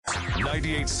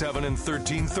98.7 and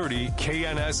 1330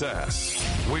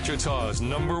 KNSS, Wichita's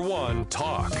 #1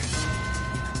 talk.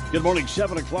 Good morning,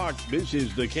 7 o'clock. This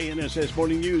is the KNSS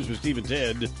Morning News with Steve and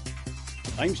Ted.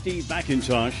 I'm Steve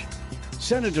McIntosh.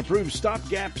 Senate approves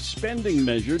stopgap spending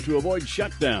measure to avoid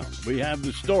shutdown. We have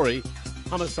the story.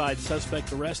 Homicide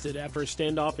suspect arrested after a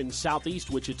standoff in southeast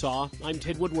Wichita. I'm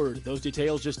Ted Woodward. Those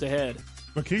details just ahead.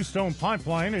 The Keystone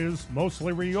Pipeline is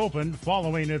mostly reopened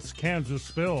following its Kansas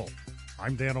spill.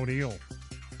 I'm Dan O'Neill.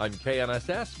 I'm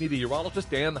KNSS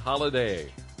meteorologist Dan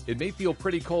Holliday. It may feel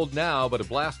pretty cold now, but a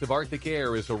blast of Arctic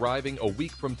air is arriving a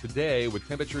week from today with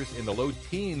temperatures in the low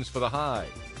teens for the high.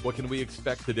 What can we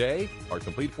expect today? Our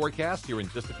complete forecast here in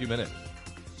just a few minutes.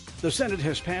 The Senate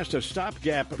has passed a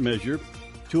stopgap measure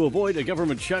to avoid a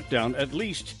government shutdown at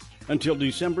least until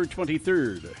December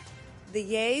 23rd. The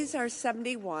yeas are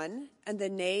 71 and the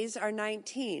nays are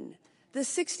 19. The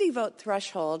 60-vote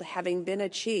threshold having been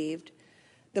achieved,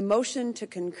 the motion to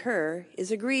concur is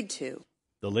agreed to.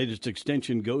 The latest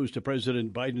extension goes to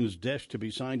President Biden's desk to be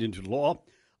signed into law.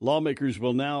 Lawmakers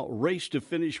will now race to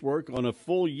finish work on a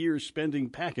full year spending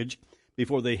package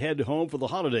before they head home for the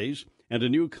holidays and a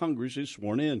new Congress is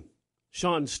sworn in.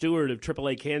 Sean Stewart of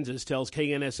AAA Kansas tells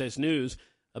KNSS News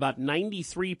about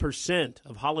 93%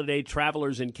 of holiday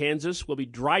travelers in Kansas will be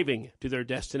driving to their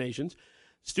destinations.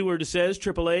 Stewart says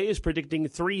AAA is predicting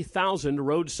 3,000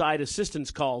 roadside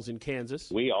assistance calls in Kansas.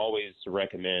 We always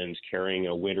recommend carrying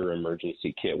a winter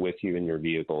emergency kit with you in your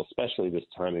vehicle, especially this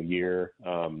time of year.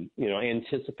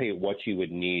 Anticipate what you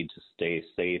would need to stay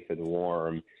safe and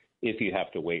warm if you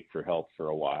have to wait for help for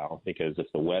a while, because if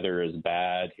the weather is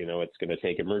bad, it's going to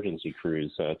take emergency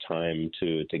crews time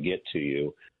to get to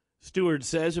you. Stewart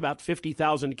says about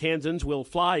 50,000 Kansans will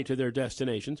fly to their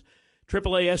destinations.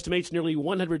 AAA estimates nearly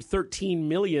 113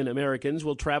 million Americans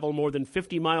will travel more than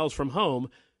 50 miles from home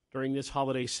during this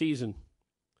holiday season.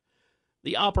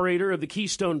 The operator of the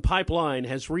Keystone Pipeline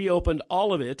has reopened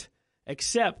all of it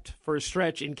except for a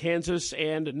stretch in Kansas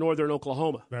and northern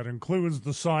Oklahoma. That includes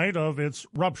the site of its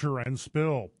rupture and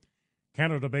spill.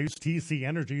 Canada-based TC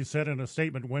Energy said in a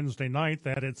statement Wednesday night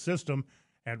that its system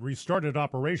had restarted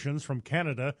operations from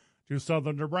Canada to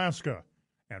southern Nebraska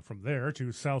and from there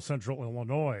to south central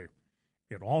Illinois.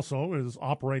 It also is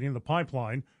operating the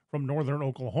pipeline from northern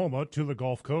Oklahoma to the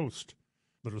Gulf Coast.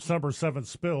 The December 7th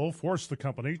spill forced the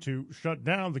company to shut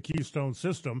down the Keystone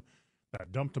system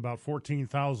that dumped about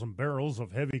 14,000 barrels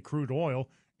of heavy crude oil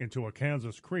into a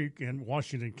Kansas creek in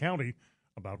Washington County,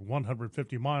 about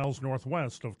 150 miles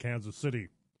northwest of Kansas City.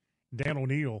 Dan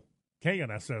O'Neill,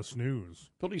 KNSS News.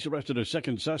 Police arrested a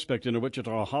second suspect in a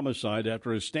Wichita homicide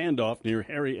after a standoff near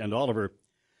Harry and Oliver.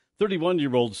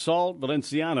 31-year-old Saul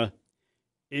Valenciana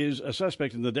is a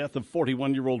suspect in the death of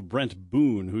 41-year-old Brent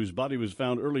Boone, whose body was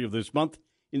found earlier this month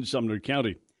in Sumner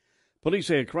County. Police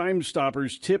say a Crime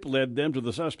Stoppers tip led them to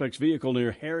the suspect's vehicle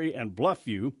near Harry and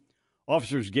Bluffview.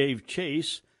 Officers gave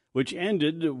chase, which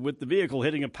ended with the vehicle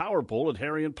hitting a power pole at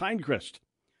Harry and Pinecrest.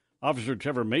 Officer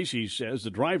Trevor Macy says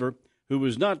the driver, who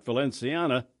was not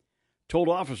Valenciana, told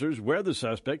officers where the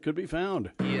suspect could be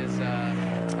found. He is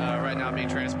right now being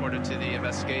transported to the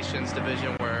investigations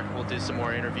division where we'll do some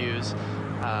more interviews,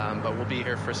 but we'll be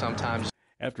here for some time.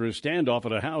 After a standoff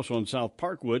at a house on South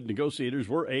Parkwood, negotiators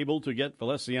were able to get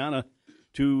Valenciana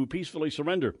to peacefully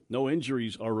surrender. No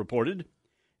injuries are reported.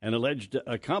 An alleged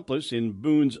accomplice in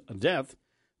Boone's death,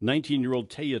 19-year-old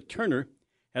Taya Turner,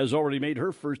 has already made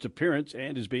her first appearance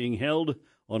and is being held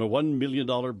on a $1 million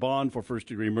bond for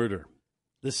first-degree murder.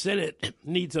 The Senate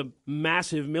needs a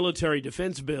massive military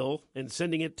defense bill and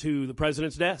sending it to the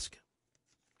president's desk.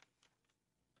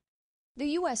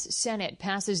 The U.S. Senate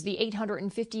passes the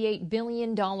 $858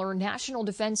 billion National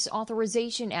Defense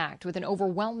Authorization Act with an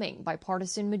overwhelming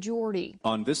bipartisan majority.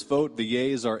 On this vote, the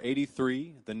yeas are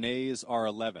 83, the nays are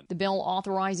 11. The bill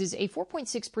authorizes a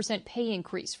 4.6% pay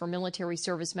increase for military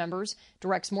service members,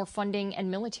 directs more funding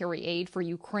and military aid for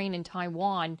Ukraine and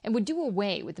Taiwan, and would do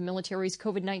away with the military's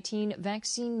COVID-19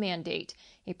 vaccine mandate,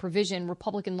 a provision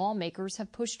Republican lawmakers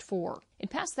have pushed for. It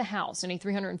passed the House in a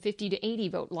 350-80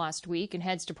 vote last week and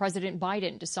heads to President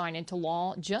Biden to sign into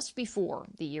law just before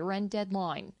the year-end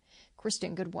deadline.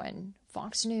 Kristen Goodwin,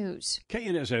 Fox News.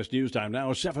 KNSS News Time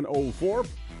now, 7:04,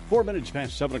 4 minutes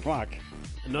past 7 o'clock.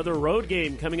 Another road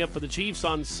game coming up for the Chiefs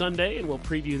on Sunday, and we'll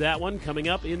preview that one coming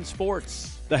up in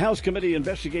sports. The House committee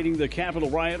investigating the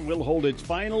Capitol riot will hold its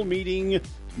final meeting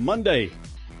Monday.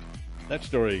 That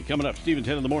story coming up, Steve and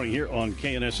 10 in the morning here on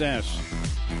KNSS.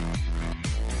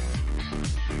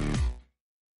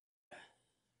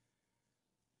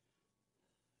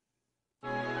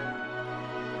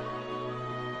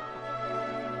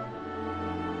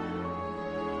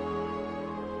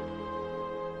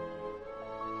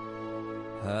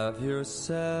 Have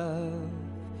yourself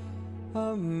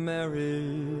a merry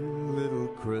little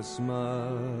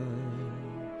Christmas.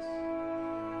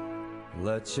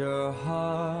 Let your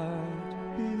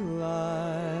heart be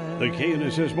light. The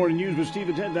KNSS Morning News with Steve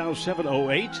and Ted, now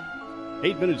 7:08.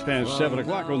 8 minutes past 7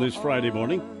 o'clock on this Friday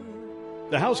morning.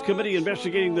 The House Committee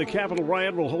investigating the Capitol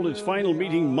riot will hold its final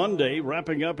meeting Monday,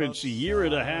 wrapping up its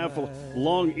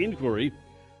year-and-a-half-long inquiry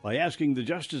by asking the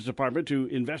Justice Department to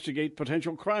investigate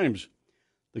potential crimes.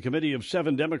 The committee of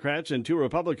 7 Democrats and 2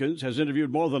 Republicans has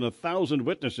interviewed more than 1,000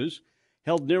 witnesses,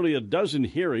 held nearly a dozen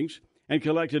hearings, and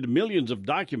collected millions of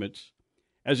documents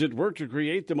as it worked to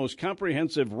create the most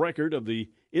comprehensive record of the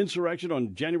insurrection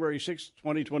on January 6,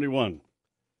 2021.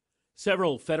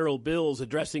 Several federal bills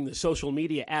addressing the social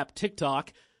media app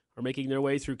TikTok are making their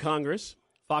way through Congress.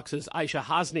 Fox's Aisha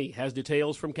Hasni has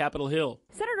details from Capitol Hill.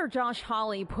 Senator Josh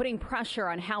Hawley putting pressure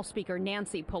on House Speaker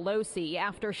Nancy Pelosi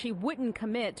after she wouldn't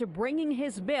commit to bringing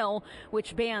his bill,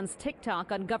 which bans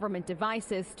TikTok on government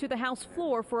devices, to the House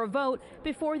floor for a vote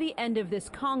before the end of this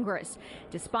Congress,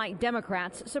 despite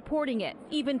Democrats supporting it,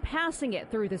 even passing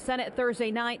it through the Senate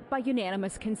Thursday night by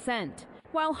unanimous consent.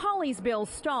 While Hawley's bill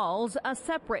stalls, a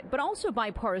separate but also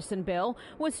bipartisan bill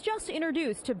was just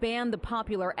introduced to ban the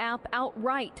popular app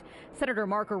outright. Senator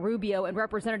Marco Rubio and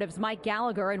Representatives Mike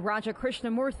Gallagher and Raja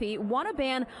Krishnamurthy want to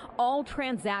ban all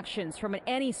transactions from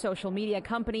any social media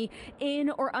company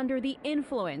in or under the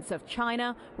influence of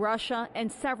China, Russia, and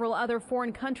several other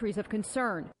foreign countries of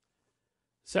concern.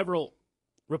 Several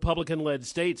Republican-led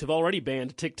states have already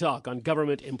banned TikTok on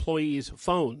government employees'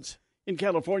 phones. In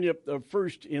California, the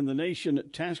first in the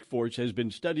nation task force has been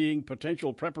studying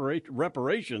potential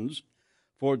reparations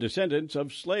for descendants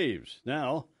of slaves.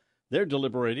 Now, they're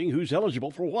deliberating who's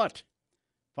eligible for what.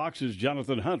 Fox's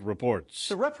Jonathan Hunt reports.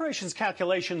 The reparations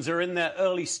calculations are in their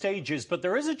early stages, but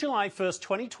there is a July 1st,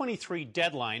 2023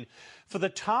 deadline for the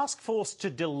task force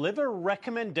to deliver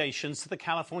recommendations to the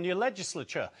California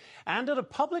legislature. And at a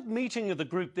public meeting of the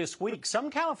group this week,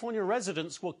 some California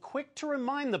residents were quick to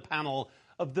remind the panel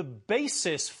of the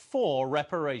basis for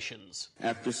reparations.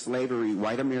 After slavery,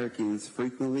 white Americans,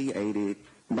 frequently aided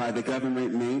by the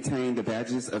government, maintained the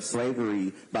badges of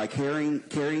slavery by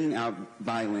carrying out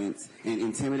violence and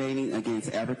intimidating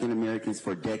against African Americans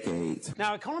for decades.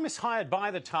 Now, economists hired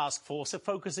by the task force are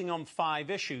focusing on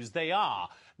 5 issues. They are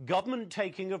government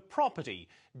taking of property,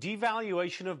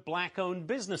 devaluation of black-owned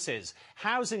businesses,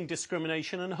 housing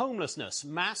discrimination and homelessness,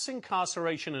 mass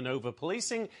incarceration and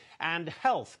over-policing, and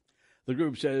health. The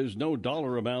group says no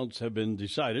dollar amounts have been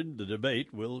decided. The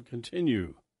debate will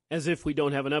continue. As if we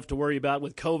don't have enough to worry about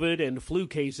with COVID and flu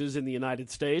cases in the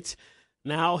United States,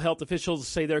 now health officials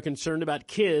say they're concerned about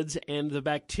kids and the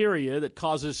bacteria that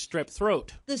causes strep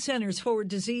throat. The Centers for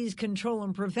Disease Control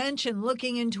and Prevention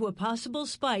looking into a possible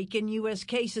spike in U.S.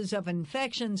 cases of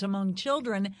infections among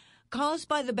children caused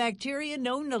by the bacteria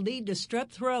known to lead to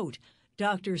strep throat.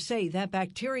 Doctors say that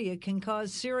bacteria can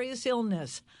cause serious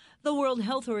illness. The World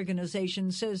Health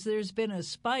Organization says there's been a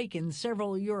spike in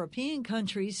several European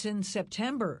countries since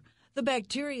September. The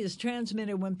bacteria is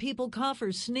transmitted when people cough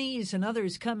or sneeze and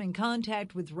others come in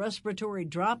contact with respiratory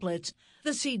droplets. The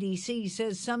CDC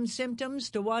says some symptoms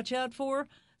to watch out for: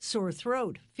 sore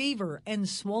throat, fever, and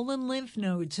swollen lymph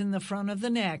nodes in the front of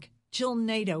the neck. Jill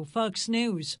Nato, Fox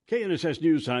News. KNSS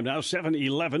News Time now,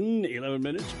 7:11, 11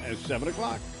 minutes past 7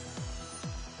 o'clock.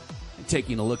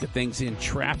 Taking a look at things in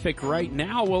traffic right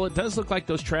now, well, it does look like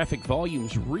those traffic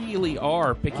volumes really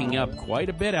are picking up quite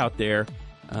a bit out there.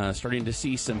 Starting to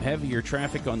see some heavier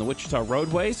traffic on the Wichita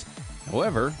roadways.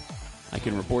 However, I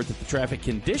can report that the traffic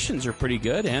conditions are pretty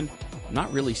good, and I'm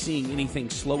not really seeing anything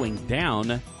slowing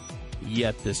down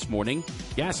yet this morning.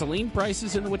 Gasoline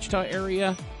prices in the Wichita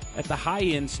area at the high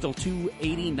end still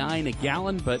 $2.89 a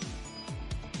gallon, but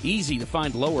easy to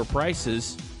find lower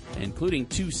prices, including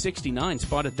 $2.69.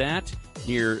 Spotted that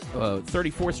near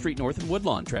 34th Street North in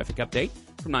Woodlawn. Traffic update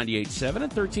from 98.7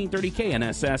 and 1330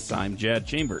 KNSS. I'm Jad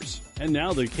Chambers. And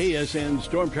now the KSN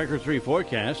Storm Tracker 3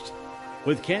 forecast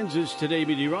with Kansas Today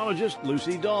meteorologist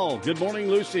Lucy Dahl. Good morning,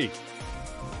 Lucy.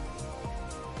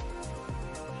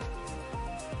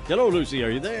 Hello, Lucy. Are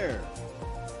you there?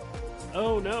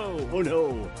 Oh, no. Oh,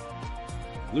 no.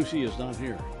 Lucy is not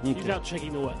here. She's out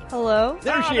checking the weather. Hello?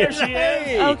 There she is.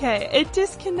 Hey! Okay, it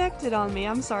disconnected on me.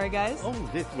 I'm sorry, guys.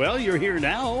 Oh, well, you're here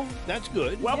now. That's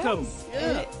good. Welcome.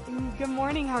 Yes. Yeah. Good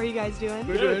morning. How are you guys doing?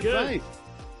 We're doing fine.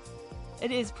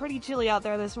 It is pretty chilly out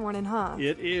there this morning, huh?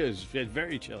 It is. It's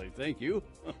very chilly. Thank you.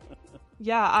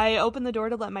 Yeah, I opened the door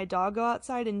to let my dog go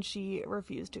outside, and she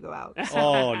refused to go out. So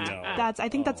oh, no. I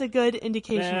think that's a good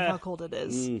indication of how cold it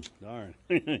is. Darn.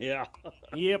 Yeah.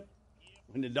 Yep.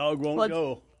 When the dog won't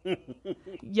go.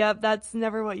 Yep, that's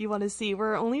never what you want to see.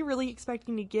 We're only really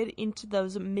expecting to get into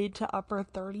those mid to upper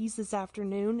 30s this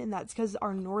afternoon, and that's because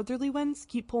our northerly winds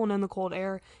keep pulling in the cold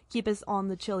air, keep us on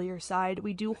the chillier side.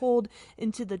 We do hold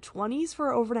into the 20s for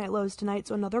our overnight lows tonight,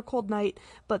 so another cold night,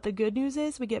 but the good news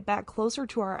is we get back closer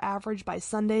to our average by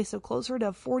Sunday, so closer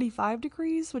to 45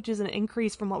 degrees, which is an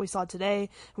increase from what we saw today,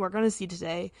 and we're going to see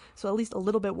today, so at least a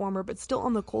little bit warmer, but still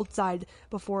on the cold side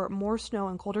before more snow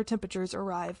and colder temperatures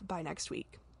arrive by next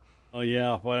week. Oh,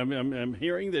 yeah. Well, I'm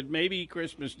hearing that maybe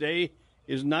Christmas Day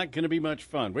is not going to be much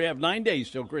fun. We have 9 days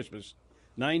till Christmas.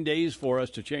 9 days for us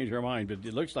to change our mind, but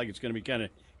it looks like it's going to be kind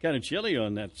of chilly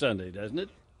on that Sunday, doesn't it?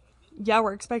 Yeah,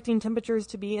 we're expecting temperatures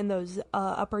to be in those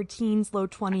upper teens, low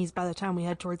 20s by the time we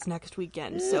head towards next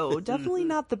weekend, so definitely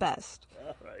not the best.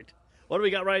 All right. What do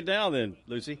we got right now then,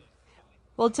 Lucy?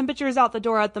 Well, temperatures out the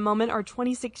door at the moment are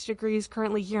 26 degrees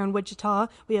currently here in Wichita.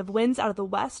 We have winds out of the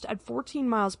west at 14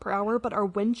 miles per hour, but our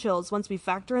wind chills, once we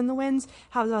factor in the winds,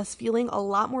 have us feeling a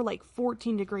lot more like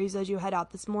 14 degrees as you head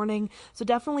out this morning. So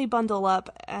definitely bundle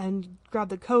up and grab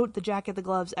the coat, the jacket, the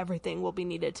gloves, everything will be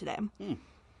needed today.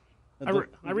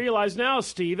 I realize now,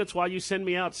 Steve, that's why you send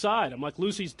me outside. I'm like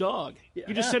Lucy's dog. Yeah.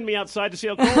 You just send me outside to see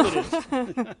how cold it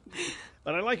is.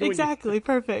 But I like it exactly,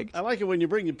 perfect. I like it when you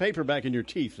bring the paper back in your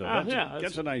teeth, though.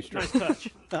 That's a nice touch.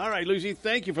 All right, Lucy,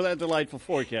 thank you for that delightful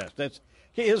forecast. That's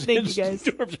KSN's Thank you, guys.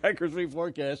 Storm Tracker 3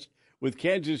 forecast with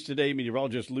Kansas Today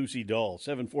meteorologist Lucy Dahl.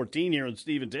 7:14 here on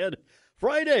Steve and Ted.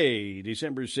 Friday,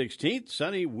 December 16th,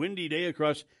 sunny, windy day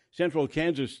across central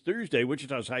Kansas. Thursday,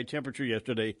 Wichita's high temperature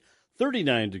yesterday,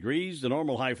 39 degrees. The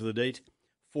normal high for the date,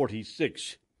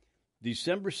 46.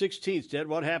 December 16th, Ted,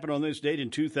 what happened on this date in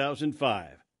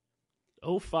 2005?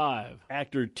 05.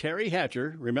 Actor Terry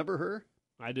Hatcher, remember her?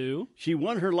 I do. She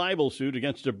won her libel suit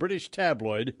against a British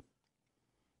tabloid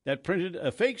that printed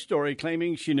a fake story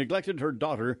claiming she neglected her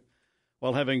daughter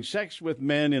while having sex with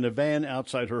men in a van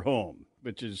outside her home,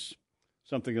 which is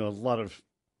something a lot of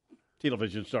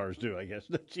television stars do, I guess.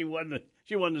 She won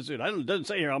the suit. It doesn't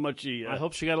say here how much she... I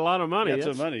hope she got a lot of money.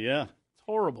 Got some money, yeah. It's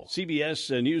horrible.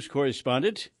 CBS news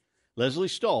correspondent Leslie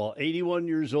Stahl, 81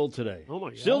 years old today. Oh, my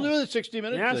God. Still doing the 60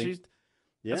 Minutes yeah, thing.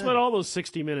 That's what all those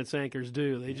 60 Minutes anchors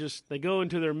do. They go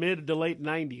into their mid to late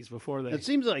 90s before they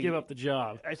give up the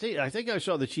job. I think I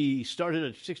saw that she started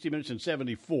at 60 Minutes in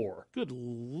 74. Good.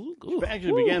 She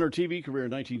actually began her TV career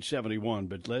in 1971,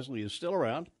 but Leslie is still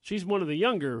around. She's one of the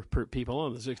younger people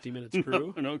on the 60 Minutes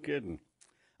crew. No kidding.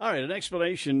 All right, an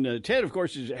explanation. Ted, of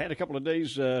course, has had a couple of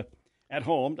days at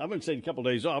home. I wouldn't say a couple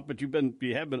of days off, but you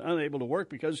have been unable to work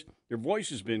because your voice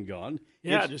has been gone.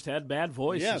 Yeah, just had bad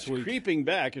voice this week. It's creeping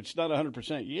back. It's not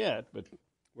 100% yet, but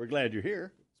we're glad you're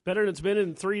here. It's better than it's been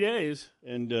in 3 days.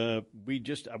 And I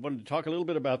wanted to talk a little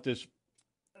bit about this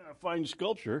fine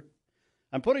sculpture.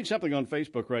 I'm putting something on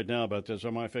Facebook right now about this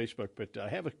on my Facebook, but I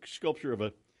have a sculpture of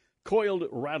a coiled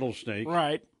rattlesnake.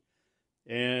 Right.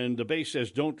 And the base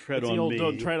says, "Don't tread on me."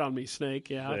 Don't tread on me, snake.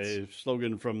 Yeah. A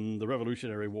slogan from the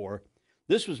Revolutionary War.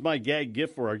 This was my gag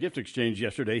gift for our gift exchange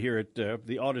yesterday here at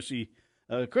the Odyssey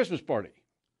Christmas party.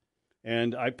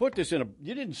 And I put this in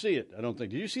you didn't see it, I don't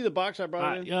think. Did you see the box I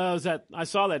brought in? I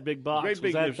saw that big box. Great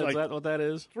big, is that what that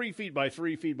is? 3 feet by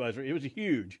 3 feet by 3. It was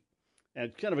huge.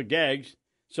 And kind of a gag.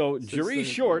 So Jerry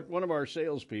Short, one of our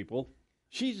salespeople,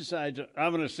 she decided,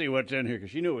 I'm going to see what's in here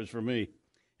because she knew it was for me.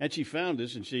 And she found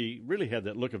this, and she really had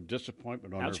that look of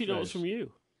disappointment on her face. How'd she know it was from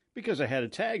you? Because I had a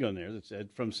tag on there that said,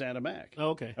 from Santa Mac.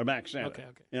 Oh, okay. Or Mac Santa. Okay.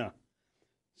 Yeah.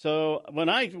 So when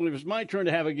it was my turn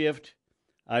to have a gift,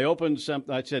 I opened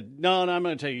something. I said, no, I'm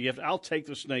going to take a gift. I'll take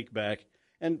the snake back.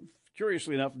 And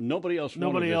curiously enough, nobody else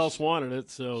wanted it.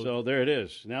 So there it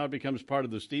is. Now it becomes part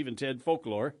of the Steve and Ted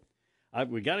folklore.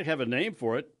 We got to have a name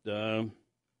for it.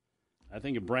 I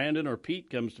think of Brandon or Pete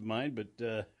comes to mind,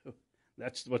 but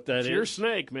that's what that is. It's your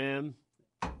snake, man.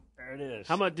 There it is.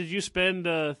 How much did you spend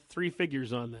 3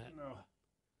 figures on that? No.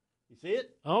 You see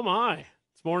it? Oh, my.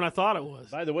 It's more than I thought it was.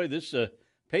 By the way, this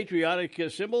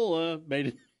patriotic symbol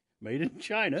made in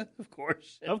China, of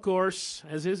course. Of course,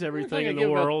 as is everything in the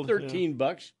about world.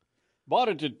 $13. Bought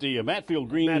it at the Matfield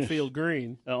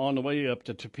Green. On the way up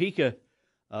to Topeka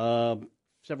a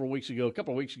couple of weeks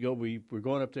ago. We were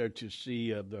going up there to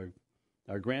see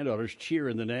our granddaughters cheer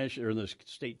in the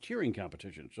state cheering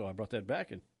competition. So I brought that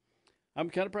back, and I'm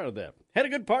kind of proud of that. Had a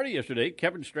good party yesterday.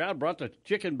 Kevin Stroud brought the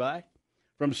chicken by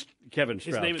from Kevin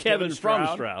Stroud. His name is Kevin from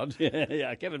Stroud.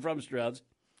 Yeah, Kevin from Stroud's.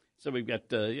 So we've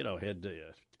got, had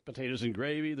potatoes and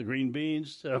gravy, the green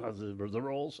beans, the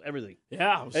rolls, everything.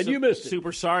 Yeah. And you missed it.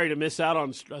 Super sorry to miss out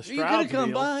on Stroud's You could have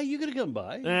come meal. by. You could have come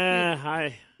by.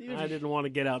 I didn't want to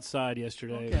get outside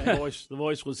yesterday. Okay. The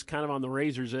voice was kind of on the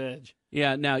razor's edge.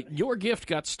 Yeah, now, your gift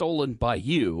got stolen by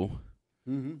you.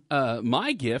 Mm-hmm.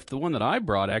 My gift, the one that I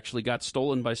brought, actually got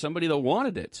stolen by somebody that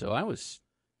wanted it. So I was...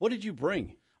 What did you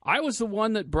bring? I was the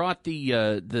one that brought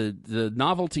the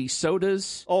novelty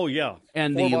sodas. Oh, yeah.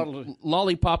 And 4 the bottles.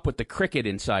 lollipop with the cricket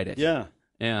inside it. Yeah.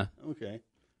 Yeah. Okay.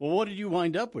 Well, what did you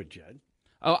wind up with, Jed?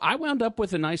 Oh, I wound up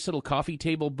with a nice little coffee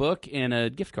table book and a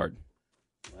gift card.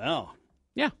 Wow.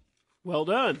 Yeah. Well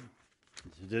done.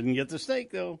 You didn't get the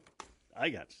steak, though. I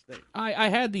got steak. I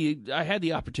had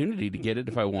the opportunity to get it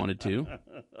if I wanted to.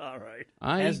 All right.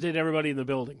 As did everybody in the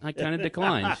building. I kind of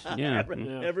declined. Yeah.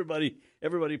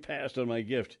 Everybody passed on my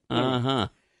gift. Uh-huh.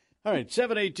 All right,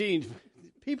 7:18.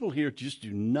 People here just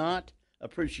do not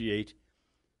appreciate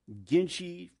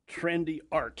ginchy, trendy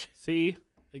art. See?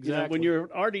 Exactly. When you're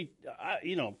arty,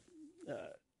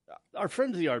 our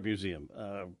friend of the art museum,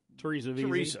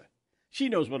 Teresa, she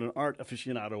knows what an art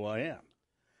aficionado I am.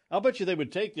 I'll bet you they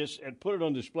would take this and put it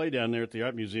on display down there at the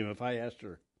art museum if I asked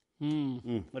her.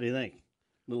 What do you think?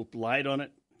 Little light on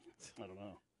it? I don't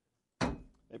know.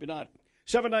 Maybe not.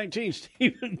 7:19,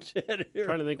 Stephen Ted here.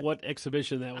 Trying to think what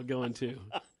exhibition that would go into.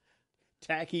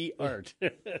 Tacky art.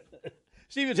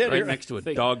 Stephen Ted right here. next to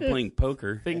a dog playing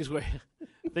poker. Things we're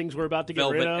about to get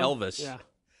Velvet rid of. Elvis. Yeah.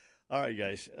 All right,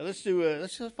 guys. Let's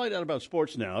find out about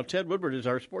sports now. Ted Woodward is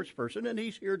our sports person, and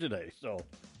he's here today. So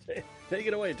take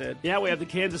it away, Ted. Yeah, we have the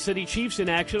Kansas City Chiefs in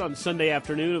action on Sunday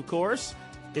afternoon, of course.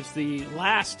 It's the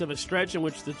last of a stretch in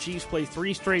which the Chiefs play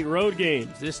 3 straight road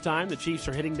games. This time, the Chiefs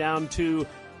are heading down to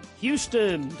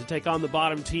Houston to take on the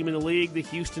bottom team in the league, the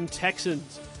Houston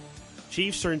Texans.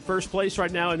 Chiefs are in first place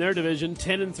right now in their division,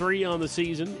 10-3 on the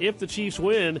season. If the Chiefs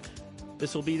win,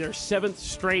 this will be their 7th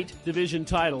straight division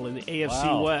title in the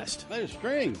AFC West. That is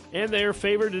string. And they are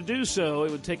favored to do so.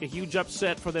 It would take a huge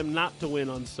upset for them not to win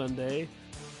on Sunday.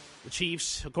 The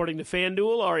Chiefs, according to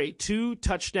FanDuel, are a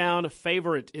 2-touchdown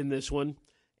favorite in this one.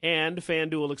 And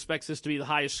FanDuel expects this to be the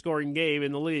highest scoring game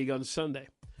in the league on Sunday.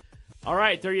 All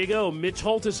right, there you go. Mitch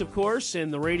Holthus, of course,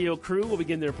 and the radio crew will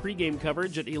begin their pregame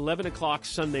coverage at 11 o'clock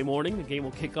Sunday morning. The game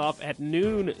will kick off at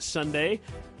noon Sunday.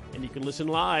 And you can listen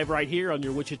live right here on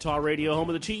your Wichita radio home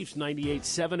of the Chiefs,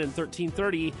 98.7 and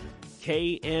 1330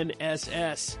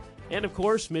 KNSS. And, of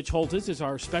course, Mitch Holthus is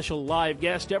our special live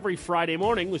guest every Friday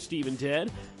morning with Steve and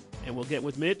Ted. And we'll get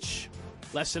with Mitch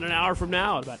less than an hour from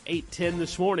now at about 8:10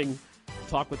 this morning. We'll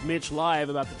talk with Mitch live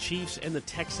about the Chiefs and the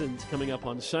Texans coming up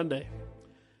on Sunday.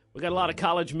 We got a lot of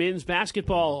college men's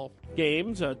basketball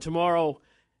games tomorrow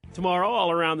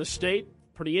all around the state.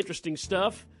 Pretty interesting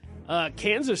stuff.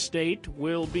 Kansas State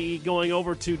will be going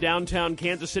over to downtown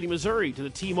Kansas City, Missouri, to the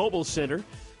T-Mobile Center.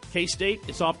 K-State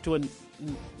is off to a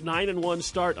 9-1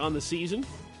 start on the season,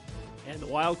 and the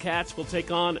Wildcats will take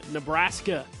on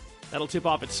Nebraska. That'll tip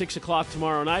off at 6 o'clock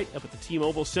tomorrow night up at the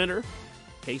T-Mobile Center.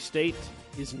 K-State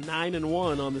is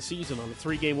 9-1 on the season on a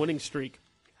 3-game winning streak.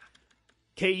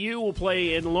 KU will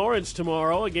play in Lawrence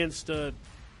tomorrow against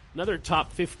another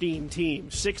top 15 team.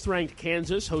 6th-ranked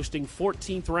Kansas hosting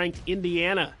 14th-ranked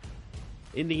Indiana.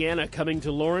 Indiana coming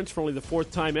to Lawrence for only the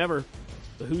 4th time ever.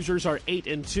 The Hoosiers are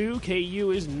 8-2.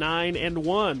 KU is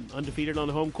 9-1, undefeated on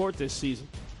home court this season.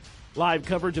 Live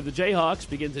coverage of the Jayhawks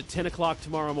begins at 10 o'clock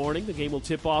tomorrow morning. The game will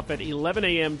tip off at 11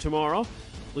 a.m. tomorrow.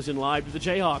 Listen live to the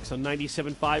Jayhawks on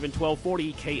 97.5 and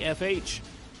 1240 KFH.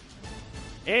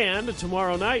 And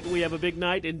tomorrow night, we have a big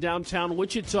night in downtown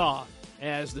Wichita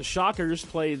as the Shockers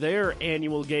play their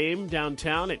annual game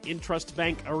downtown at Intrust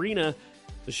Bank Arena.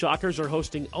 The Shockers are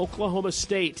hosting Oklahoma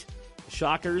State. The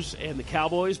Shockers and the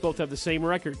Cowboys both have the same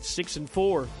record,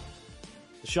 6-4.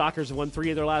 The Shockers have won 3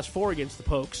 of their last 4 against the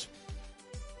Pokes.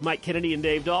 Mike Kennedy and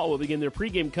Dave Dahl will begin their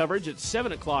pregame coverage at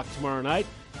 7 o'clock tomorrow night.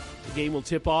 The game will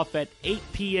tip off at 8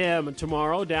 p.m.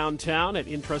 tomorrow downtown at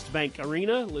Intrust Bank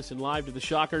Arena. Listen live to the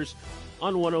Shockers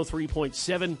on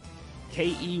 103.7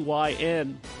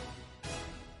 KEYN.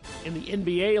 In the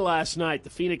NBA last night,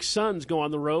 the Phoenix Suns go on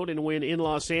the road and win in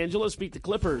Los Angeles, beat the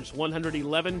Clippers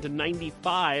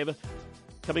 111-95.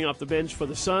 Coming off the bench for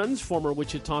the Suns, former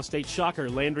Wichita State Shocker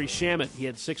Landry Shamet. He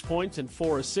had 6 points and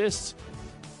 4 assists.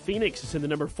 Phoenix is in the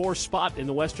number 4 spot in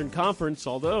the Western Conference,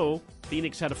 although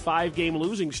Phoenix had a 5-game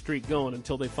losing streak going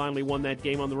until they finally won that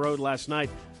game on the road last night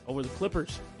over the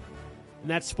Clippers. And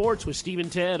that's sports with Steve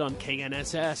and Ted on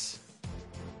KNSS.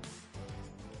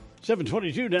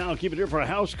 7:22 now. Keep it here for a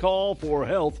house call for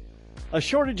health. A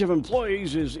shortage of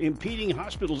employees is impeding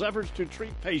hospitals' efforts to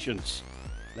treat patients.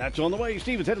 That's on the way.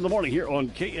 Steve and Ted in the morning here on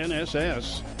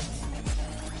KNSS.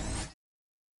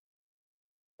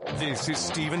 This is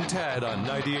Steve and Ted on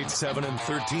 98.7 and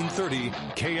 1330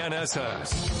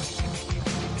 KNSS.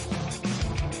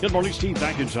 Good morning, Steve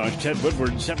McIntosh, Ted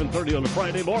Woodward, 7:30 on a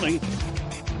Friday morning,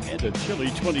 and a chilly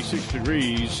 26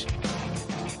 degrees.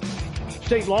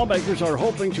 State lawmakers are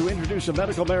hoping to introduce a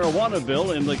medical marijuana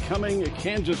bill in the coming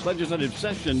Kansas legislative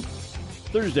session.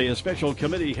 Thursday, a special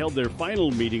committee held their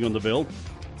final meeting on the bill.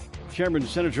 Chairman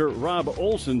Senator Rob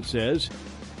Olson says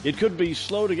it could be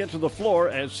slow to get to the floor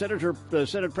as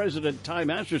Senate President Ty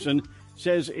Masterson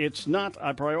says it's not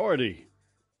a priority.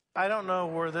 I don't know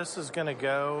where this is going to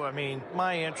go. I mean,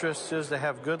 my interest is to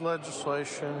have good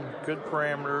legislation, good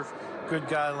parameters, good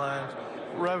guidelines,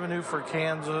 revenue for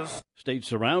Kansas. States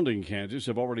surrounding Kansas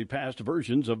have already passed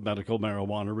versions of medical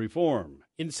marijuana reform.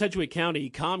 In Sedgwick County,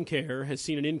 ComCare has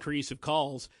seen an increase of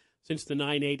calls since the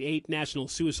 988 National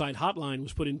Suicide Hotline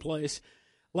was put in place.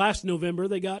 Last November,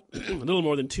 they got a little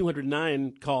more than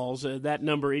 209 calls. That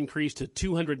number increased to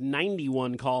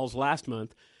 291 calls last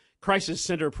month. Crisis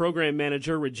Center Program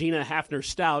Manager Regina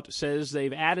Hafner-Stout says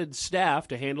they've added staff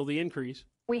to handle the increase.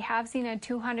 We have seen a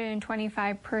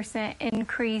 225%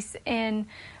 increase in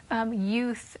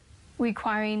youth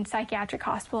requiring psychiatric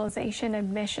hospitalization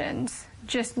admissions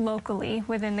just locally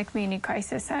within the Community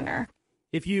Crisis Center.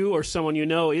 If you or someone you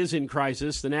know is in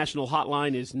crisis, the national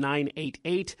hotline is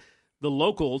 988. The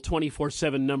local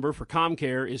 24/7 number for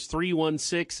ComCare is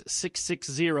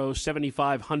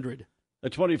 316-660-7500. A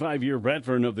 25-year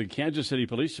veteran of the Kansas City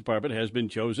Police Department has been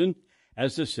chosen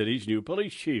as the city's new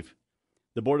police chief.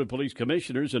 The Board of Police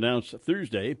Commissioners announced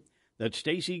Thursday that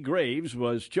Stacy Graves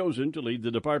was chosen to lead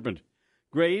the department.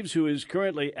 Graves, who is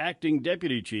currently acting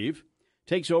deputy chief,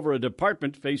 takes over a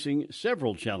department facing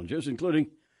several challenges,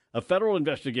 including a federal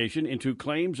investigation into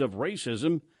claims of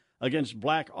racism against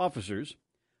black officers,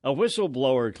 a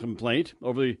whistleblower complaint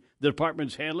over the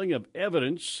department's handling of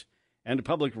evidence and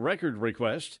public record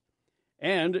requests,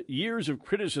 and years of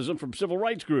criticism from civil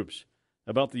rights groups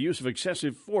about the use of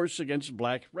excessive force against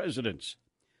black residents.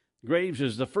 Graves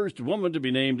is the first woman to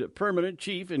be named permanent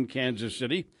chief in Kansas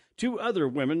City. 2 other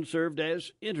women served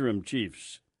as interim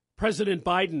chiefs. President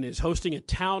Biden is hosting a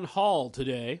town hall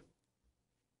today.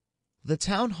 The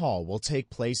town hall will take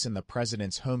place in the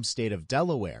president's home state of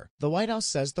Delaware. The White House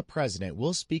says the president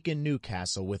will speak in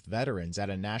Newcastle with veterans at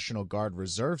a National Guard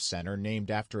Reserve Center named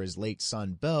after his late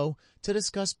son, Beau, to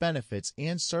discuss benefits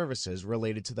and services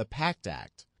related to the PACT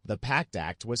Act. The PACT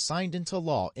Act was signed into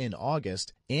law in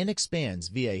August and expands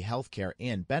VA health care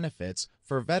and benefits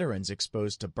for veterans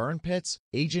exposed to burn pits,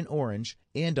 Agent Orange,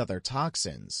 and other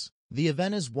toxins. The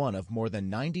event is one of more than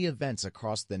 90 events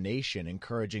across the nation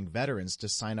encouraging veterans to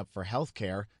sign up for health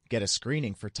care, get a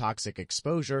screening for toxic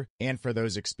exposure, and for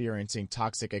those experiencing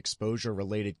toxic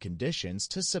exposure-related conditions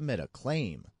to submit a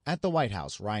claim. At the White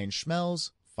House, Ryan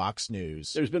Schmelz, Fox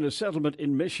News. There's been a settlement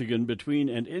in Michigan between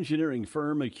an engineering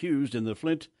firm accused in the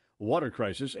Flint water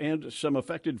crisis and some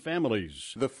affected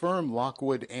families. The firm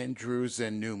Lockwood, Andrews,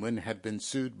 and Newman had been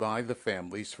sued by the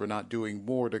families for not doing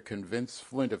more to convince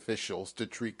Flint officials to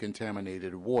treat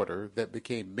contaminated water that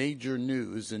became major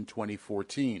news in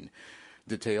 2014.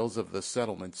 Details of the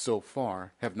settlement so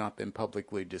far have not been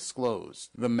publicly disclosed.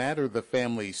 The matter the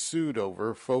family sued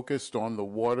over focused on the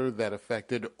water that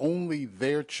affected only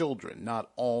their children, not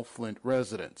all Flint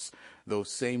residents.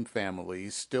 Those same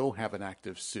families still have an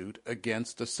active suit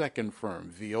against a second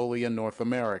firm, Veolia North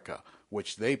America,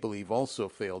 which they believe also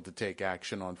failed to take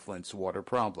action on Flint's water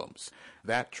problems.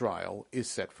 That trial is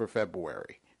set for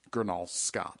February. Gernal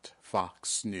Scott,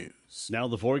 Fox News. Now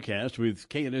the forecast with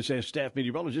KNSS staff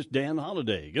meteorologist Dan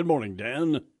Holliday. Good morning,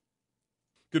 Dan.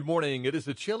 Good morning. It is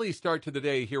a chilly start to the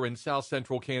day here in south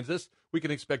central Kansas. We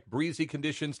can expect breezy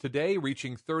conditions today,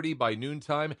 reaching 30 by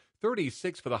noontime,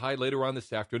 36 for the high later on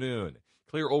this afternoon.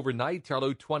 Clear overnight, our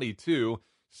low 22.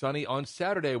 Sunny on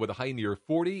Saturday with a high near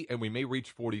 40, and we may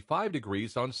reach 45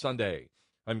 degrees on Sunday.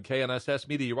 I'm KNSS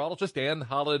meteorologist Dan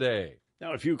Holliday.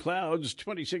 Now a few clouds,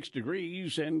 26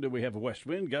 degrees, and we have a west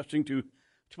wind gusting to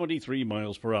 23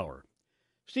 miles per hour.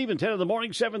 Steve and 10 in the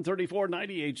morning, 734,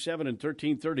 98.7 and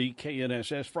 1330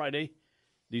 KNSS, Friday,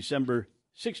 December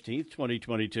 16th,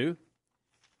 2022.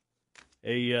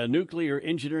 A nuclear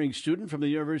engineering student from the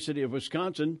University of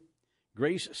Wisconsin,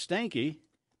 Grace Stanke,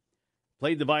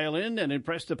 played the violin and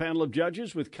impressed the panel of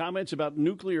judges with comments about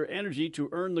nuclear energy to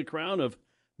earn the crown of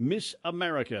Miss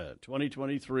America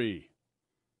 2023.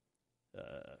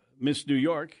 Miss New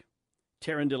York,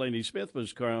 Taryn Delaney Smith,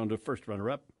 was crowned a first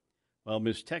runner-up, while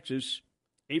Miss Texas,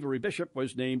 Avery Bishop,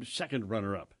 was named second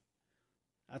runner-up.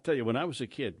 I'll tell you, when I was a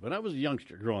kid, when I was a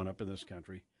youngster growing up in this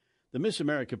country, the Miss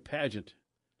America pageant,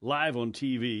 live on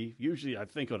TV, usually I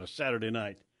think on a Saturday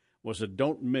night, was a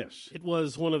don't miss. It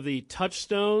was one of the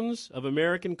touchstones of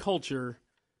American culture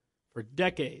for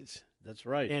decades. That's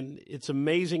right. And it's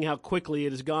amazing how quickly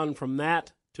it has gone from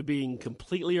that to being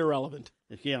completely irrelevant.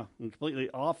 Yeah, completely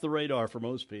off the radar for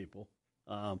most people.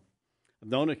 I've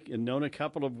known a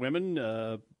couple of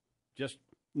women, just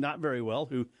not very well,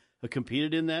 who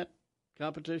competed in that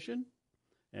competition.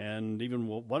 And even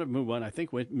one of them won, I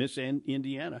think, went Miss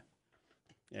Indiana.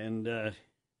 And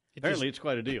apparently it's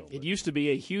quite a deal. It used to be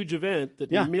a huge event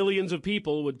that millions of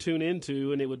people would tune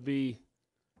into, and it would be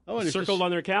circled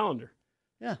on their calendar.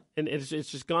 Yeah. And it's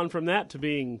just gone from that to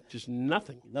being just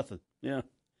nothing. Nothing, yeah.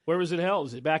 Where was it held?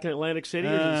 Is it back in Atlantic City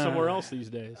or is it somewhere else these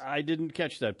days? I didn't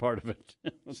catch that part of it.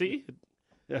 See?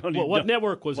 What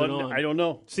network was it on? I don't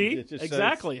know. See?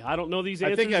 Exactly. I don't know these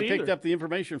answers I think I either. picked up the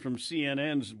information from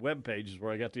CNN's webpage is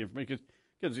where I got the information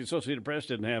because the Associated Press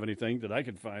didn't have anything that I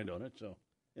could find on it. So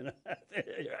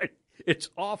it's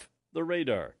off the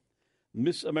radar.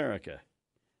 Miss America.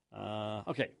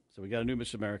 Okay, so we got a new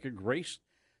Miss America, Grace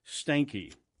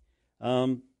Stanke.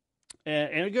 And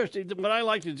of course, what I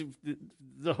liked is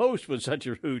the host was such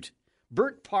a hoot.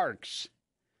 Bert Parks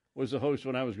was the host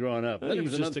when I was growing up. He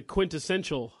was just a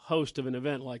quintessential host of an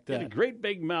event like that. He had a great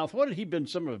big mouth. What had he been,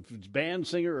 some of his band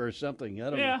singer or something? I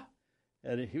don't know.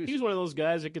 And he was one of those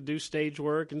guys that could do stage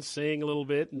work and sing a little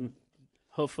bit and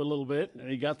hoof a little bit. And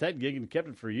he got that gig and kept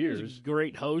it for years. He was a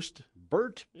great host.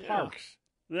 Bert Parks.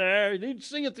 There, he'd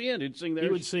sing at the end. He'd sing there. He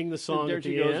would sing the song there at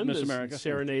she the goes, end. Miss America.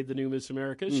 Serenade the new Miss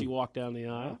America. She walked down the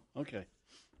aisle. Okay.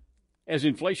 As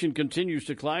inflation continues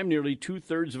to climb, nearly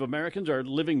 2/3 of Americans are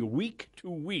living week to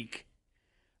week,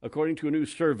 according to a new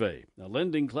survey. A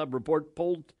Lending Club report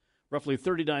polled roughly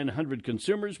 3,900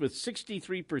 consumers, with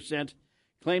 63%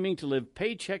 claiming to live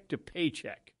paycheck to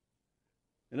paycheck.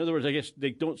 In other words, I guess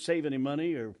they don't save any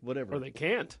money or whatever. Or they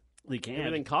can't. They can't.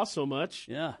 Everything costs so much.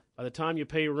 Yeah. By the time you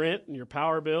pay rent and your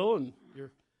power bill, and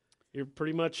you're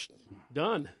pretty much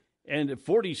done. And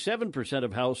 47%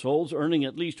 of households earning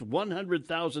at least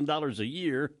 $100,000 a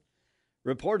year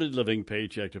reported living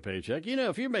paycheck to paycheck. You know,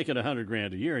 if you're making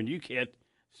 $100,000 a year and you can't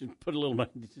put a little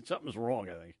money, something's wrong,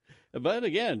 I think. But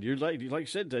again, you're like I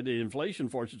said, the inflation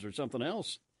forces or something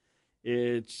else.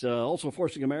 It's also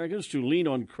forcing Americans to lean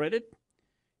on credit.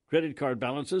 Credit card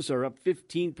balances are up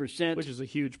 15%. Which is a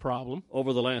huge problem.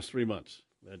 Over the last 3 months.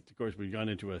 But, of course, we've gone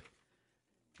into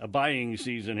a buying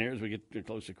season here as we get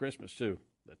close to Christmas, too.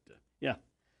 But,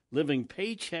 living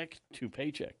paycheck to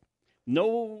paycheck.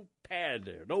 No pad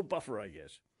there, no buffer, I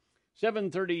guess.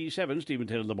 7:37, Stephen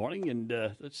 10 in the morning. And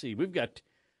let's see, we've got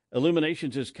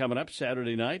Illuminations is coming up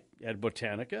Saturday night at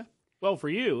Botanica. Well, for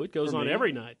you, it goes on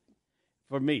every night.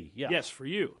 For me, yeah. Yes, for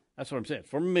you. That's what I'm saying.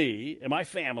 For me and my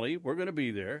family, we're going to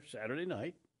be there Saturday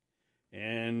night.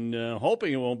 And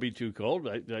hoping it won't be too cold.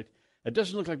 It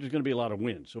doesn't look like there's going to be a lot of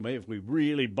wind. So maybe if we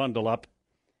really bundle up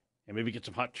and maybe get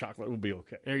some hot chocolate, we'll be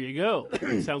okay. There you go.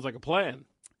 Sounds like a plan.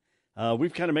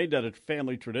 We've kind of made that a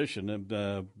family tradition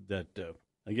that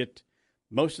I get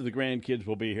most of the grandkids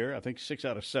will be here. I think 6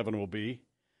 out of 7 will be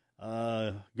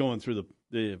going through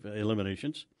the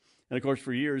eliminations. And, of course,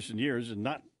 for years and years, and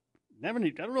I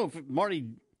don't know if Marty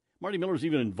Miller's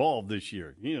even involved this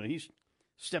year. You know, he's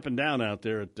stepping down out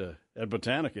there at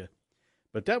Botanica.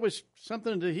 But that was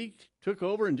something that he took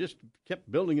over and just kept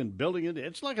building and building it.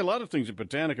 It's like a lot of things at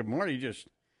Botanica.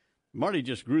 Marty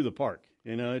just grew the park.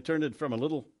 You know, it turned it from a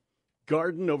little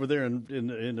garden over there in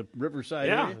the Riverside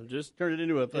area. Just turned it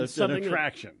into an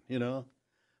attraction, you know,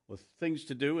 with things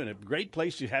to do and a great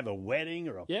place to have a wedding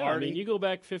or a party. I mean, you go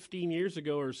back 15 years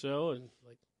ago or so and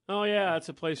like, oh, yeah, it's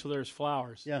a place where there's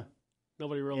flowers. Yeah.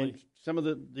 Nobody really. And some of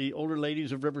the older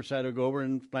ladies of Riverside will go over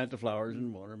and plant the flowers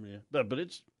and water them. Yeah. But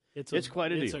it's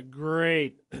quite a deal. It's a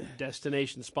great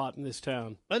destination spot in this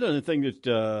town. Another thing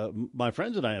that my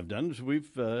friends and I have done is we've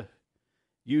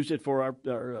used it for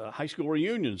our high school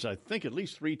reunions, I think at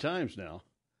least 3 times now,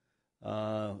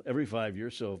 every 5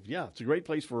 years. So, yeah, it's a great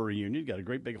place for a reunion. Got a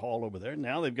great big hall over there.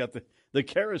 Now they've got the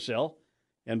carousel.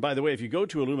 And, by the way, if you go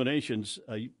to Illuminations,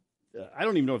 I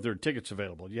don't even know if there are tickets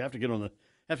available. You have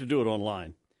to do it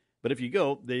online. But if you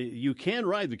go, you can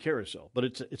ride the carousel, but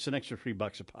it's an extra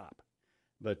 $3 a pop.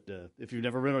 But if you've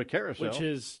never been on a carousel,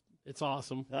 it's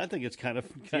awesome. I think it's kind of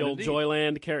the old neat.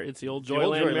 Joyland. It's the old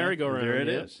Joyland merry-go-round. There it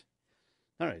is.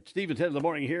 All right, Stephen 10 in the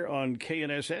morning here on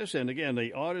KNSS, and again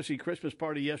the Odyssey Christmas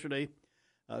party yesterday.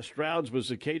 Stroud's was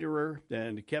the caterer,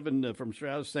 and Kevin from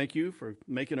Stroud's, thank you for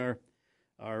making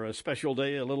our special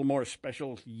day a little more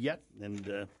special yet, and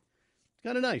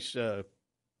kind of nice.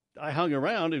 I hung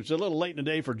around. It was a little late in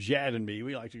the day for Jad and me.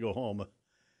 We like to go home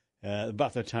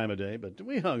about that time of day, but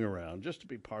we hung around just to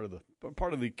be part of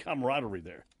the camaraderie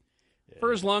there.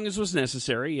 For as long as was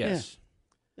necessary, yes.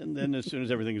 Yeah. And then as soon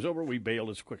as everything is over, we bailed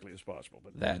as quickly as possible.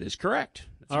 But that is correct.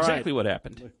 That's All exactly right. what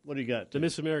happened. What do you got? The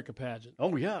Miss America pageant.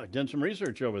 Oh, yeah. Done some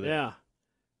research over there.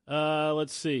 Yeah.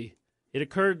 Let's see. It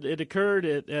occurred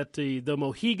at the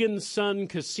Mohegan Sun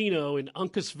Casino in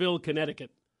Uncasville,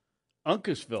 Connecticut.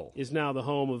 Uncasville is now the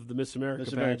home of the Miss America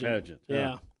pageant.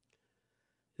 Yeah.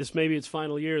 This may be its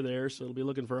final year there, so it'll be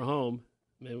looking for a home.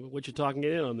 Man, Wichita can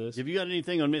get in on this. Have you got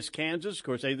anything on Miss Kansas? Of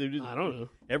course, I don't know.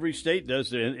 Every state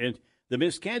does it, and the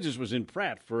Miss Kansas was in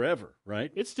Pratt forever,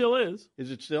 right? It still is. Is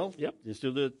it still? Yep. It's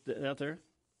still out there?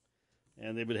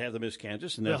 And they would have the Miss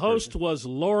Kansas. And the host was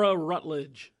Laura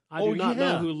Rutledge. I do not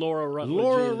know who Laura Rutledge is.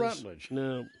 Laura Rutledge.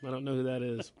 No, I don't know who that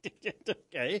is.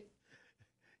 Okay.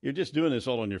 You're just doing this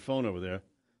all on your phone over there.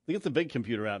 Get the big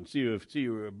computer out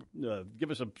and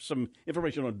give us some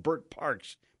information on Bert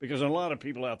Parks, because a lot of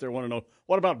people out there want to know,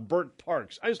 what about Bert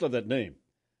Parks? I just love that name,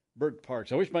 Bert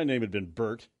Parks. I wish my name had been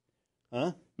Bert.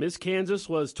 Huh? Miss Kansas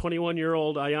was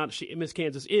 21-year-old Ayanna. Miss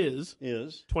Kansas is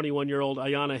 21-year-old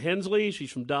Ayanna Hensley.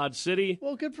 She's from Dodge City.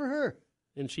 Well, good for her.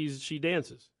 And she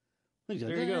dances. There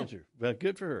you go. Well,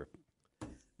 good for her.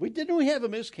 Didn't we have a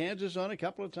Miss Kansas on a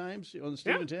couple of times on the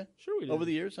Stephen 10? Sure we did. Over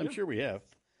the years? I'm sure we have.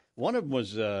 One of them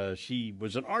was she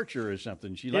was an archer or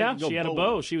something. She had a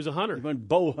bow. She was a hunter. She went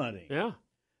bow hunting. Yeah.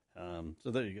 So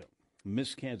there you go.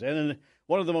 Miss Kansas. And then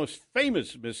one of the most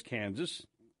famous Miss Kansas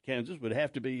would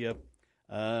have to be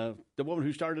the woman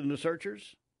who started in the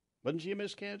Searchers. Wasn't she a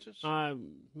Miss Kansas?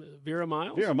 Vera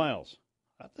Miles? Vera Miles.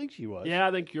 I think she was. Yeah,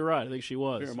 I think you're right. I think she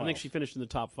was. Vera I Miles. think she finished in the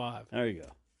top 5. There you go.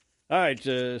 All right,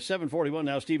 7:41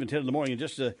 now. Steve and Ted in the morning. And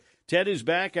just Ted is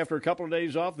back after a couple of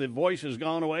days off. The voice has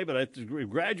gone away, but it's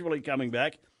gradually coming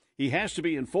back. He has to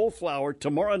be in full flower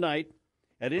tomorrow night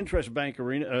at Interest Bank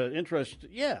Arena. Interest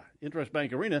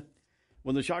Bank Arena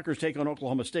when the Shockers take on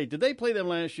Oklahoma State. Did they play them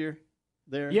last year?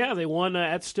 There. Yeah, they won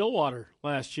at Stillwater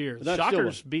last year. The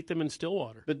Shockers beat them in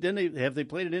Stillwater. But then have they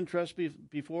played at Interest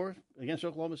before against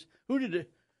Oklahoma? Who did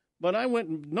it? But I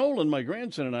went, Nolan, my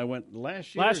grandson, and I went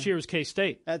last year. Last year was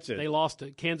K-State. That's it. They lost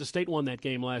it. Kansas State won that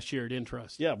game last year at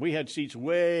Interest. Yeah, we had seats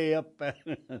way up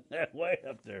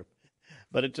there.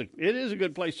 But it is a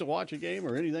good place to watch a game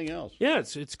or anything else. Yeah,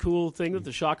 it's a cool thing that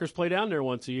the Shockers play down there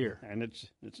once a year. And it's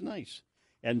nice.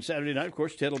 And Saturday night, of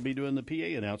course, Ted will be doing the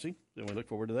PA announcing, so we look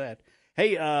forward to that.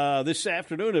 Hey, this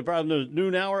afternoon at around the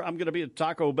noon hour, I'm going to be at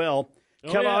Taco Bell.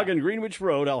 Kellogg and Greenwich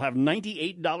Road. I'll have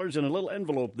 $98 in a little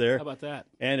envelope there. How about that?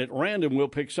 And at random, we'll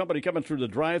pick somebody coming through the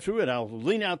drive-thru, and I'll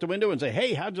lean out the window and say,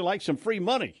 hey, how'd you like some free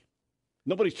money?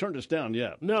 Nobody's turned us down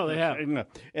yet. No, they haven't.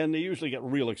 And they usually get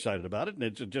real excited about it, and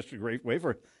it's just a great way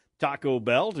for Taco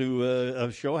Bell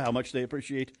to show how much they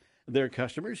appreciate their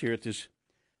customers here at this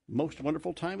most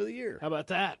wonderful time of the year. How about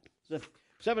that?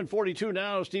 7:42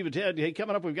 now, Steve and Ted. Hey,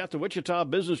 coming up, we've got the Wichita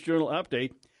Business Journal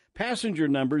update. Passenger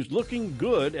numbers looking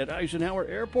good at Eisenhower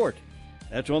Airport.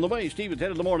 That's on the way. Steve and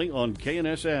Ted in the morning on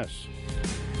KNSS.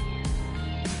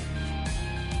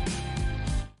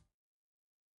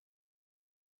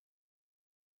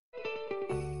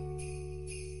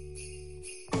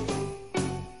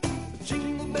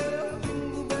 Jingle bell,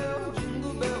 jingle bell,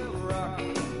 jingle bell rock.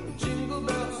 Jingle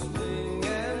bell swing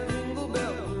and jingle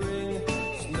bell ring.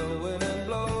 Snowing and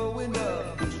blowing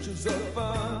up bushes of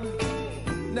fun.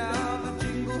 Now the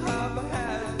jingle hop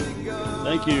has begun.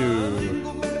 Thank you.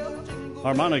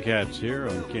 Harmonicats here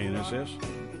on KNSS.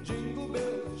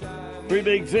 Three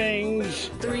big things.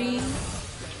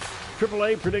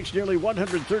 AAA predicts nearly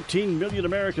 113 million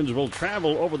Americans will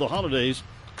travel over the holidays.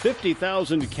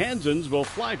 50,000 Kansans will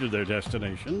fly to their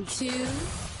destinations.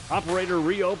 Operator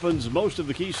reopens most of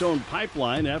the Keystone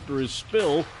Pipeline after his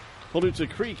spill pollutes a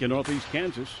creek in northeast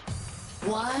Kansas.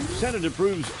 Senate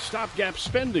approves stopgap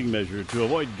spending measure to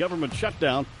avoid government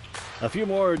shutdown. A few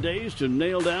more days to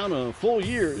nail down a full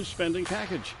year's spending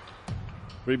package.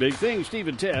 Three big things, Steve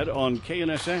and Ted on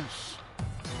KNSS.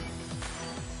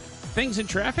 Things in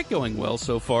traffic going well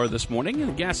so far this morning.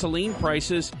 And gasoline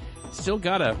prices still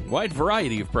got a wide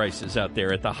variety of prices out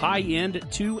there. At the high end,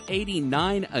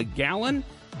 $2.89 a gallon.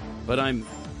 But I'm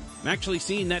actually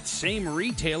seeing that same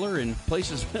retailer in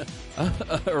places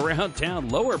around town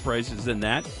lower prices than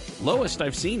that. Lowest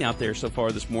I've seen out there so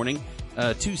far this morning,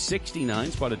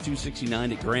 $2.69. Spotted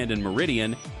 $2.69 at Grand and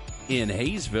Meridian in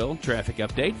Hayesville. Traffic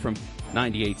update from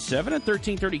 98.7 and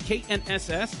 1330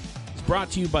 KNSS. It's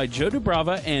brought to you by Joe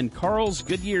Dubrava and Carl's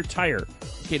Goodyear Tire.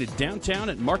 Located downtown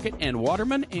at Market and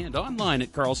Waterman and online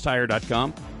at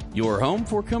carlstire.com. Your home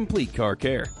for complete car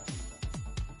care.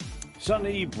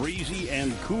 Sunny, breezy,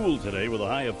 and cool today with a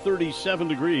high of 37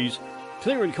 degrees.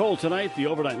 Clear and cold tonight, the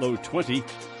overnight low 20.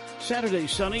 Saturday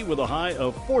sunny with a high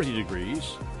of 40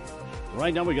 degrees.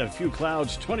 Right now we got a few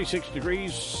clouds, 26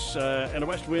 degrees, and a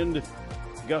west wind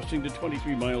gusting to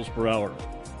 23 miles per hour.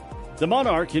 The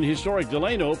Monarch in historic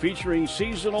Delano featuring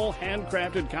seasonal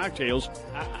handcrafted cocktails,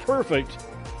 perfect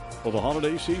for the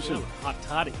holiday season. Hot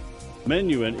toddy.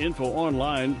 Menu and info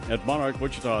online at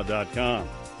monarchwichita.com.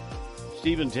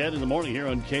 Steve and Ted in the morning here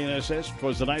on KNSS.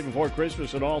 'Twas the night before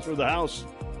Christmas and all through the house.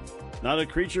 Not a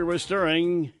creature was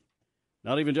stirring,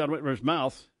 not even John Whitmer's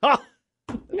mouth. Ha!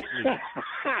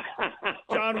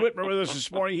 John Whitmer with us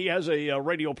this morning. He has a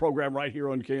radio program right here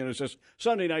on KNSS.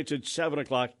 Sunday nights at 7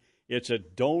 o'clock. It's a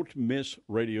don't miss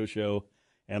radio show.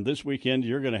 And this weekend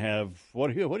you're going to have, what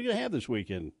are you going to have this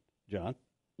weekend, John?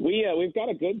 We've got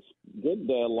a good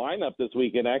lineup this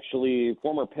weekend. Actually,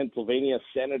 former Pennsylvania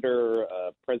senator,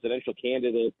 presidential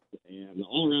candidate, and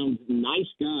all-around nice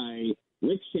guy,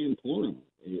 Rick Santorum,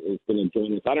 is going to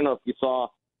join us. I don't know if you saw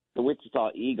the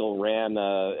Wichita Eagle ran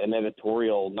an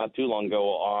editorial not too long ago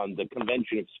on the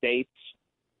Convention of States,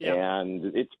 and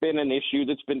it's been an issue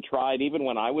that's been tried. Even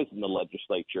when I was in the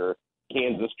legislature,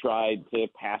 Kansas tried to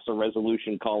pass a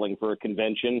resolution calling for a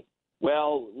convention.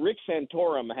 Well, Rick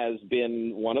Santorum has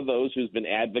been one of those who's been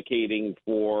advocating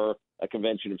for a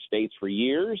convention of states for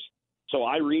years. So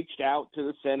I reached out to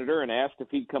the senator and asked if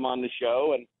he'd come on the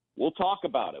show, and we'll talk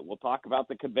about it. We'll talk about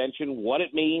the convention, what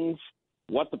it means,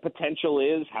 what the potential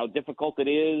is, how difficult it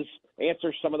is,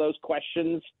 answer some of those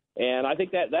questions. And I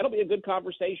think that'll be a good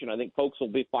conversation. I think folks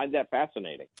will find that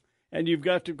fascinating. And you've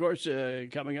got, of course,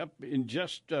 coming up in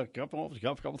just a couple,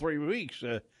 3 weeks,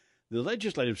 the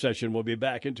legislative session will be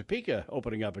back in Topeka,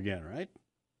 opening up again, right?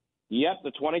 Yep,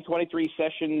 the 2023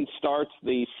 session starts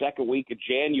the second week of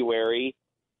January.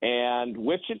 And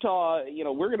Wichita,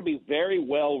 we're going to be very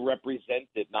well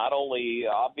represented. Not only,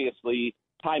 obviously,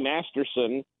 Ty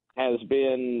Masterson has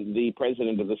been the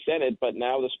president of the Senate, but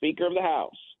now the Speaker of the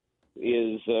House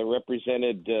is now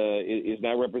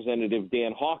Representative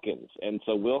Dan Hawkins. And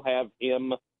so we'll have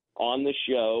him on the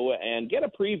show and get a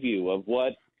preview of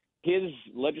what his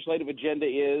legislative agenda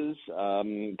is,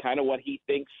 kind of what he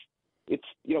thinks. It's,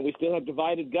 we still have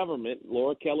divided government.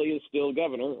 Laura Kelly is still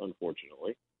governor,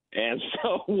 unfortunately. And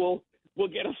so we'll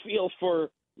get a feel for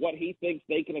what he thinks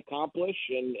they can accomplish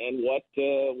and what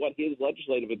his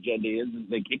legislative agenda is as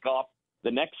they kick off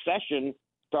the next session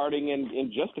starting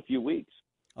in just a few weeks.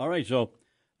 All right. So,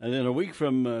 and then a week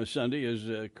from Sunday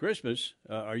is Christmas.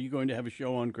 Are you going to have a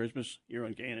show on Christmas here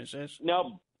on KNSS?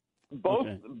 No.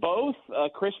 Both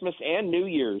Christmas and New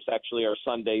Year's actually are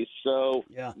Sundays. So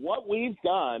what we've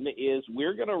done is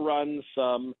we're going to run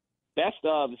some best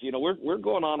ofs. We're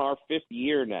going on our 5th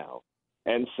year now.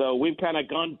 And so we've kind of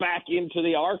gone back into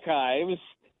the archives,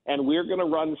 and we're going to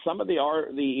run some of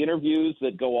the interviews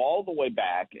that go all the way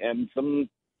back, and some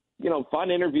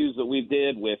fun interviews that we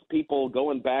did with people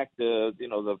going back to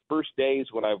the first days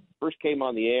when I first came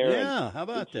on the air. Yeah, how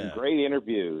about that? Great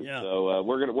interviews. Yeah. So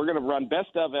we're gonna run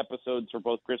best of episodes for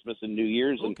both Christmas and New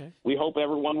Year's, and we hope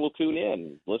everyone will tune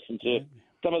in, listen to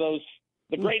some of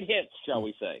the great hits, shall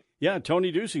we say? Yeah,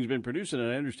 Tony Dusing's been producing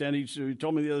it. I understand he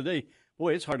told me the other day,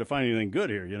 boy, it's hard to find anything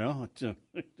good here, Well, it's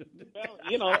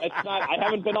not. I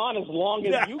haven't been on as long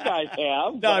as you guys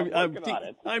have.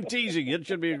 No, I'm teasing. It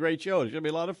should be a great show. It should be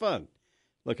a lot of fun.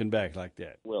 Looking back like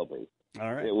that, will be.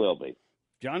 All right, it will be.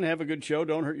 John, have a good show.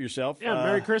 Don't hurt yourself. Yeah,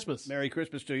 Merry Christmas. Merry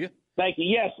Christmas to you. Thank you.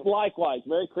 Yes, likewise.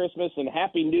 Merry Christmas and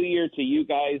Happy New Year to you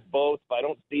guys both. If I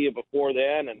don't see you before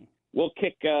then, and we'll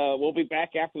be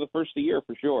back after the first of the year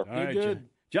for sure. All right, good.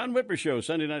 John Whitmer Show,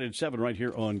 Sunday night at 7 right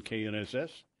here on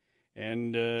KNSS.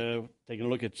 And taking a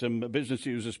look at some business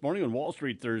news this morning on Wall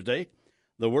Street Thursday.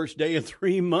 The worst day in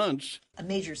 3 months. A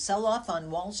major sell-off on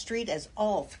Wall Street as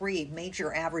all 3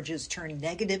 major averages turned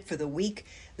negative for the week.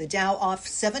 The Dow off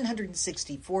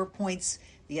 764 points,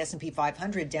 the S&P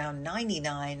 500 down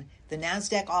 99, the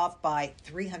Nasdaq off by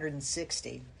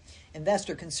 360.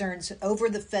 Investor concerns over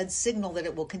the Fed's signal that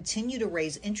it will continue to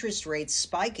raise interest rates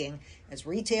spiking as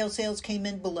retail sales came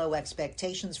in below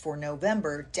expectations for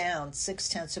November, down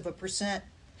 0.6%.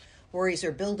 Worries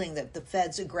are building that the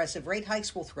Fed's aggressive rate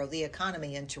hikes will throw the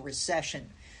economy into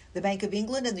recession. The Bank of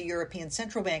England and the European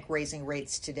Central Bank raising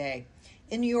rates today.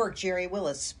 In New York, Jerry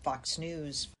Willis, Fox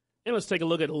News. And let's take a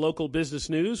look at local business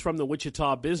news from the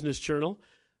Wichita Business Journal.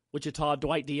 Wichita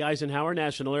Dwight D. Eisenhower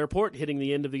National Airport hitting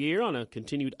the end of the year on a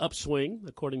continued upswing,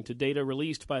 according to data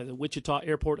released by the Wichita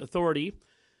Airport Authority.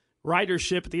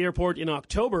 Ridership at the airport in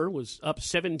October was up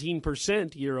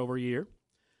 17% year over year.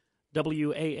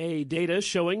 WAA data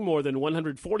showing more than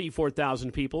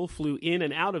 144,000 people flew in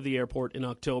and out of the airport in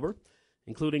October,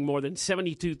 including more than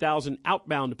 72,000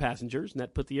 outbound passengers, and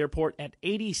that put the airport at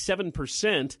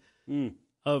 87%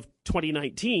 of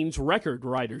 2019's record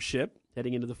ridership.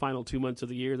 heading into the final 2 months of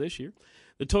the year this year.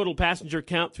 The total passenger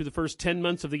count through the first 10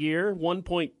 months of the year,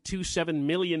 1.27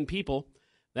 million people.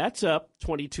 That's up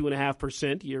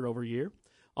 22.5% year over year.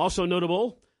 Also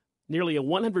notable, nearly a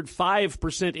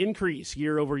 105% increase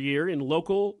year over year in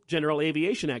local general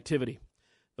aviation activity.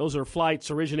 Those are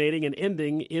flights originating and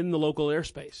ending in the local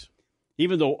airspace.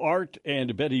 Even though Art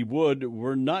and Betty Wood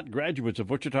were not graduates of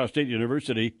Wichita State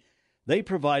University, they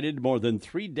provided more than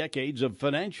 3 decades of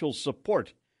financial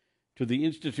support to the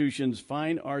institution's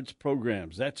fine arts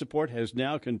programs. That support has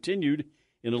now continued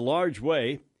in a large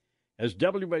way as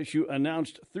WSU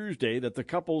announced Thursday that the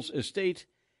couple's estate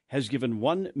has given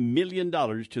 $1 million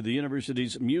to the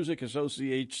university's Music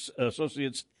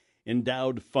Associates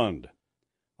Endowed Fund.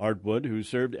 Art Wood, who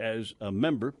served as a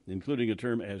member, including a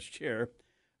term as chair,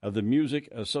 of the Music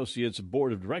Associates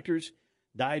Board of Directors,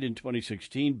 died in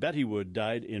 2016. Betty Wood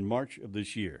died in March of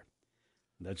this year.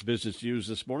 That's business news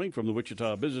this morning from the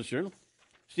Wichita Business Journal.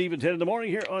 Steve and Ted in the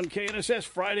morning here on KNSS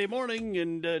Friday morning,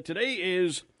 and today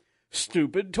is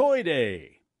Stupid Toy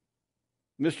Day.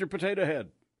 Mr. Potato Head,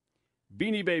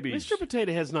 Beanie Babies. Mr.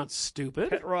 Potato Head's not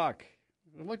stupid. Pet Rock.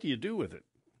 What do you do with it?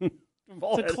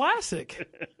 It's a classic.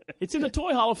 It's in the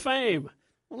Toy Hall of Fame.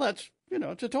 Well, that's,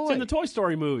 it's a toy. It's in the Toy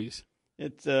Story movies.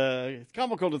 It's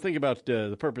comical to think about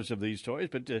the purpose of these toys,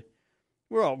 but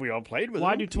we all played with them.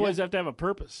 Why do toys have to have a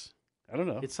purpose? I don't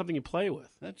know. It's something you play with.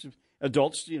 That's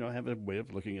adults, have a way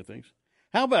of looking at things.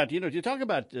 How about, you talk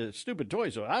about stupid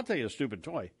toys, so I'll tell you a stupid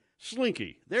toy.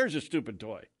 Slinky. There's a stupid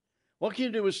toy. What can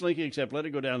you do with Slinky except let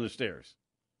it go down the stairs?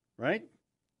 Right?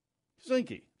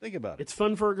 Slinky. Think about it. It's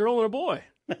fun for a girl and a boy.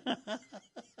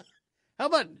 How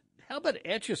about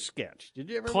Etch-a-Sketch? Did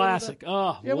you ever Classic.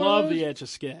 Oh, love the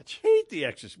Etch-a-Sketch. Hate the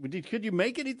Etch-a-Sketch. Could you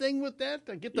make anything with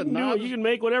that? Get the knobs? You can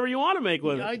make whatever you want to make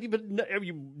with it. But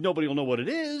nobody will know what it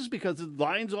is because the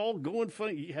line's all going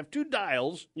funny. You have 2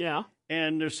 dials. Yeah.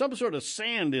 And there's some sort of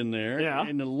sand in there. Yeah.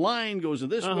 And the line goes in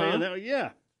this way. And that, yeah.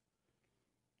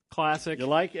 Classic. You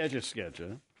like Etch-a-Sketch,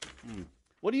 huh?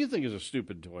 What do you think is a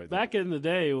stupid toy? Back in the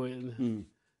day when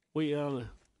we...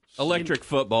 Electric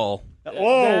football.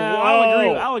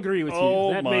 I'll agree with you.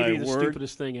 Oh, that may be the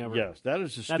stupidest thing ever. Yes, that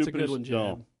is the That's stupidest. a good one, Jim.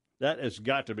 No, that has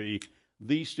got to be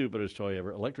the stupidest toy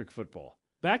ever. Electric football.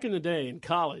 Back in the day in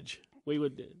college, we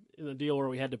would, in a deal where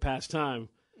we had to pass time,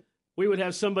 we would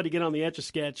have somebody get on the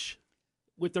Etch-a-Sketch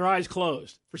with their eyes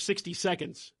closed for 60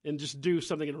 seconds and just do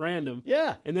something at random.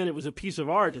 Yeah. And then it was a piece of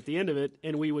art at the end of it,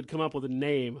 and we would come up with a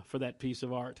name for that piece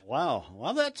of art. Wow.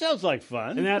 Well, that sounds like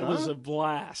fun. And that was a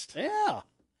blast. Yeah.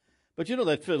 But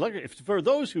that for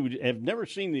those who have never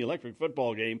seen the electric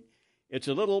football game, it's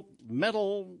a little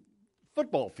metal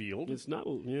football field. It's not,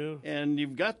 yeah. And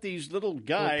you've got these little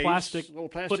guys, little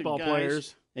plastic football guys,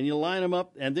 players, and you line them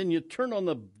up, and then you turn on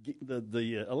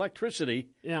the electricity,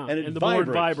 yeah, and the board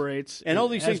vibrates, and all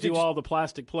these things do all the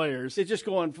plastic players. They just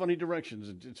go in funny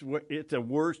directions. It's the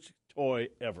worst toy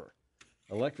ever.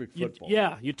 Electric football.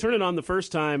 You turn it on the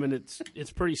first time, and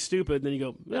it's pretty stupid. And then you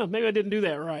go, well, maybe I didn't do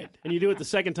that right. And you do it the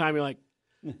second time, you're like,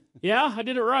 yeah, I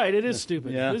did it right. It is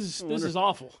stupid. Yeah. This is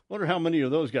awful. Wonder how many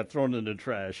of those got thrown in the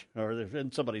trash or they're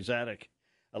in somebody's attic.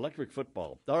 Electric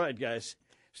football. All right, guys.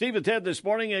 Steve and Ted this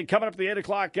morning, and coming up at the 8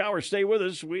 o'clock hour, stay with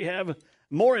us. We have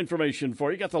more information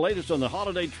for you. Got the latest on the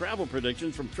holiday travel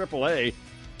predictions from AAA.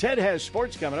 Ted has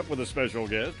sports coming up with a special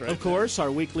guest, right? Of course,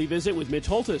 our weekly visit with Mitch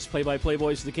Holthus, play-by-play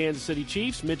voice of the Kansas City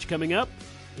Chiefs. Mitch coming up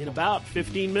in about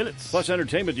 15 minutes. Plus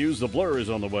entertainment news, The Blur is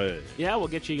on the way. Yeah, we'll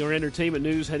get you your entertainment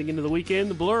news heading into the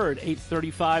weekend. The Blur at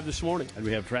 8:35 this morning. And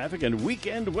we have traffic and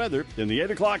weekend weather in the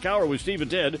 8 o'clock hour with Steve and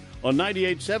Ted on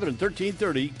 98.7 and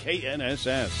 1330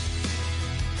 KNSS.